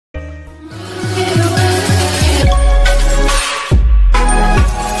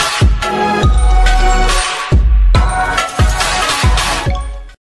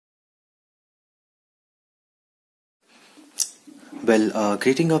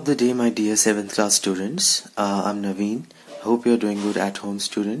Greeting of the day, my dear 7th class students. I'm Naveen. Hope you're doing good at home,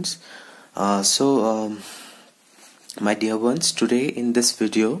 students. My dear ones, today in this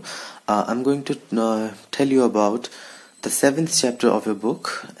video, I'm going to tell you about the 7th chapter of your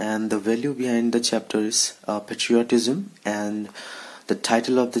book, and the value behind the chapter is patriotism, and the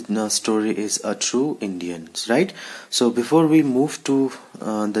title of the story is A True Indian, right? So before we move to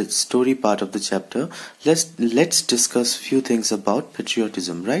the story part of the chapter, let's discuss few things about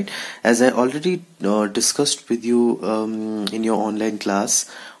patriotism, right? As I already discussed with you in your online class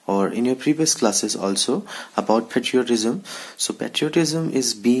or in your previous classes also about patriotism. So patriotism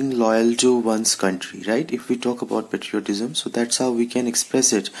is being loyal to one's country, right? If we talk about patriotism, so that's how we can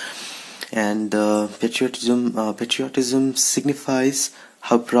express it. And patriotism signifies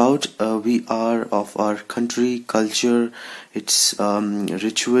how proud we are of our country, culture, its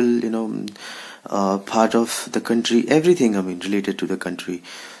ritual, part of the country, everything, related to the country.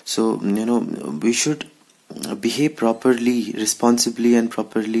 So, we should behave properly, responsibly and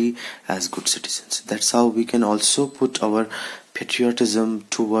properly as good citizens. That's how we can also put our patriotism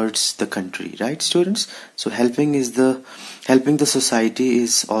towards the country, right, students? So helping the society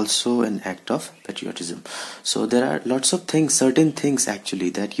is also an act of patriotism. So there are lots of things, certain things actually,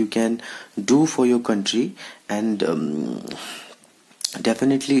 that you can do for your country, and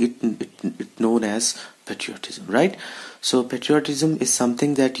definitely it known as patriotism, right? So patriotism is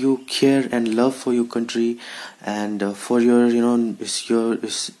something that you care and love for your country, and for your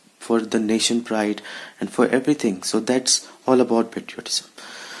is for the nation pride and for everything. So that's all about patriotism.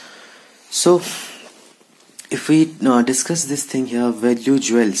 So if we discuss this thing here, value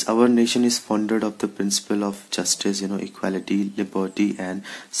jewels, our nation is founded of the principle of justice, equality, liberty and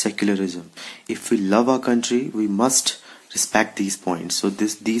secularism. If we love our country, we must respect these points. So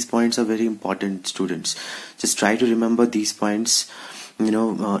these points are very important, students. Just try to remember these points in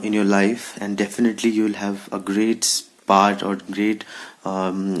your life, and definitely you'll have a great part or great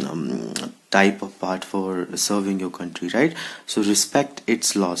type of part for serving your country, right? So respect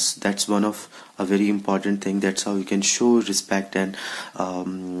its laws. That's one of a very important thing. That's how you can show respect and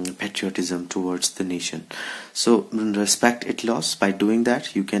patriotism towards the nation. So respect its laws. By doing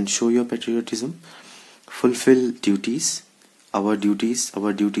that, you can show your patriotism. Fulfill duties, our duties,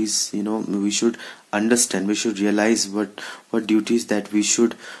 we should understand, we should realize what duties that we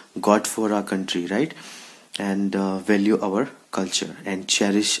should got for our country, right? And value our culture and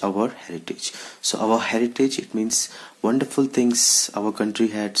cherish our heritage. So our heritage, it means wonderful things. Our country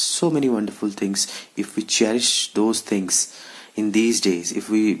had so many wonderful things. If we cherish those things in these days, if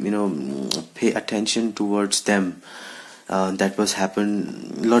we pay attention towards them, that was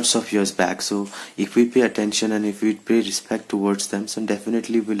happened lots of years back. So if we pay attention and if we pay respect towards them, so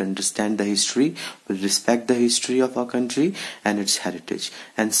definitely we'll understand the history, we'll respect the history of our country and its heritage,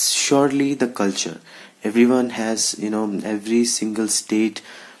 and surely the culture. Everyone has, every single state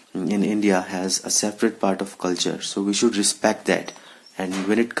in India has a separate part of culture, so we should respect that. And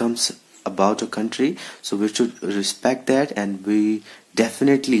when it comes about a country, so we should respect that, and we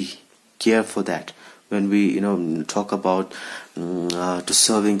definitely care for that when we talk about to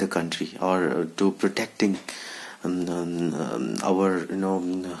serving the country or to protecting our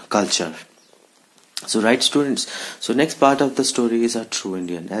culture. So right, students, so next part of the story is A True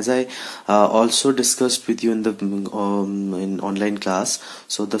Indian. As I also discussed with you in the in online class,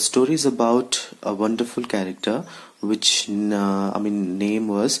 so the story is about a wonderful character which name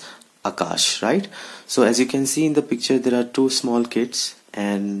was Akash, right? So as you can see in the picture, there are two small kids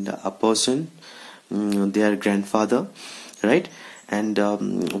and a person, their grandfather, right? And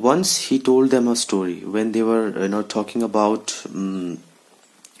once he told them a story when they were talking about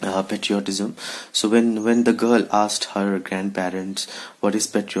patriotism. So when the girl asked her grandparents what is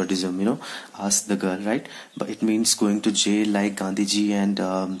patriotism, asked the girl, right? But it means going to jail like Gandhiji and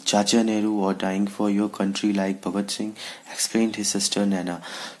Chacha Nehru, or dying for your country like Bhagat Singh, explained his sister Nana.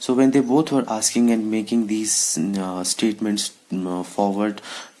 So when they both were asking and making these statements forward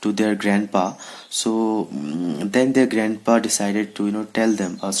to their grandpa, so then their grandpa decided to tell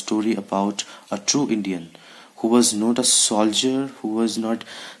them a story about a true Indian who was not a soldier, who was not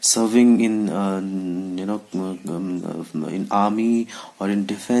serving in in army or in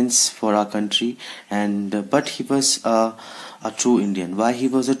defense for our country, and but he was a true Indian. Why he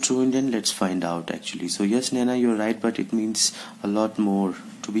was a true Indian? Let's find out actually. So yes, Nana, you're right, but it means a lot more.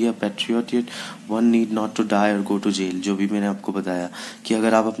 To be a patriot, one need not to die or go to jail. जो भी मैंने आपको बताया कि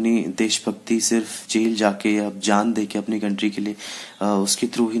अगर आप अपनी देशभक्ति सिर्फ जेल जाके या जान दे के अपनी कंट्री के लिए उसके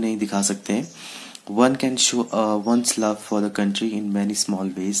थ्रू ही नहीं दिखा सकते हैं, one can show one's love for the country in many small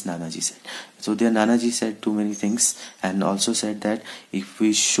ways, Nanaji said. So there Nanaji said too many things, and also said that if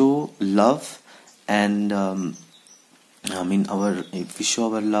we show love and if we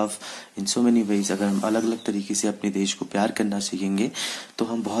show our love in so many ways, अगर हम अलग अलग तरीके से अपने देश को प्यार करना सीखेंगे तो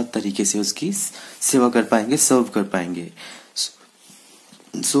हम बहुत तरीके से उसकी सेवा कर पाएंगे, सर्व कर पाएंगे.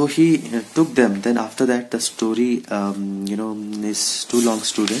 So he took them. Then after that the story is too long,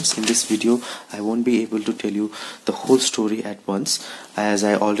 students. In this video I won't be able to tell you the whole story at once, as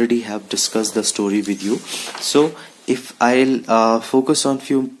I already have discussed the story with you. So if I'll focus on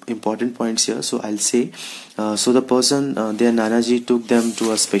few important points here, so I'll say so the person their Nanaji took them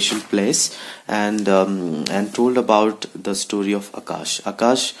to a special place and told about the story of Akash.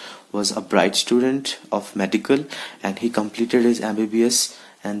 Akash was a bright student of medical, and he completed his MBBS,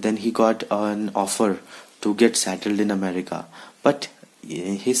 and then he got an offer to get settled in America. But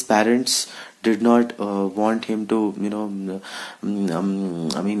his parents did not want him to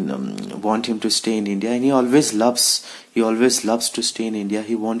want him to stay in India, and he always loves to stay in India.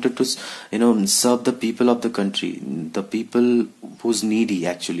 He wanted to serve the people of the country, the people who's needy,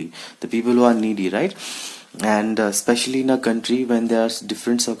 actually the people who are needy, right? And especially in a country when there are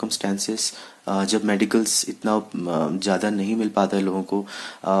different circumstances, जब medicals इतना ज़्यादा नहीं मिल पाता है लोगों को,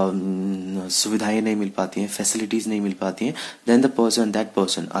 सुविधाएं नहीं मिल पाती हैं, फैसिलिटीज़ नहीं मिल पाती हैं, then that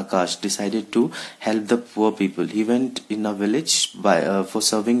person Akash decided to help the poor people. He went in a village for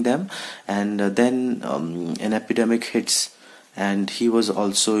serving them, and then an epidemic hits, and he was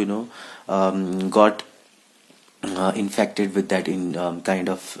also got infected with that kind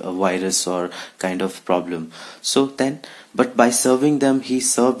of virus or kind of problem. So then, but by serving them, he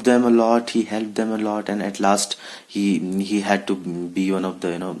served them a lot, he helped them a lot, and at last he had to be one of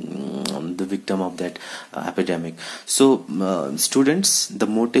the the victim of that epidemic. So students, the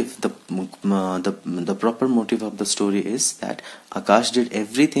motive, the proper motive of the story is that Akash did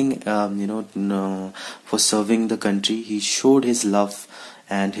everything for serving the country. He showed his love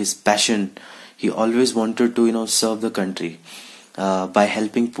and his passion. He always wanted to serve the country by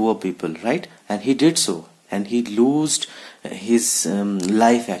helping poor people, right? And he did so, and he lost his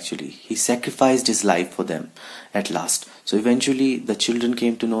life. Actually, he sacrificed his life for them at last. So eventually the children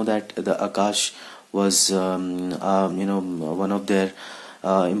came to know that the Akash was one of their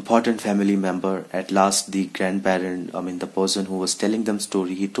important family member. At last the grandparent, the person who was telling them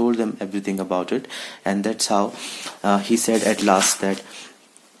story, he told them everything about it, and that's how he said at last that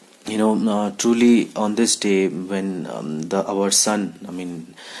truly on this day when our son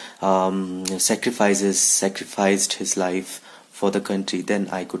sacrificed his life for the country, then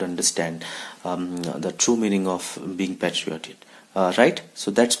I could understand the true meaning of being patriotic, right? So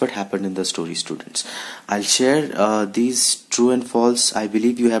that's what happened in the story, students. I'll share these true and false. I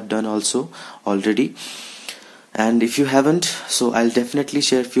believe you have done also already, and if you haven't, so I'll definitely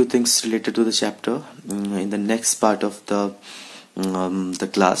share a few things related to the chapter in the next part of the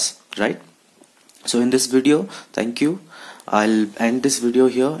class, right? So in this video, thank you. I'll end this video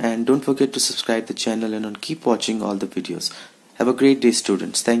here, and don't forget to subscribe the channel and keep watching all the videos. Have a great day,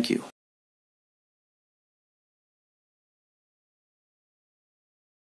 students. Thank you.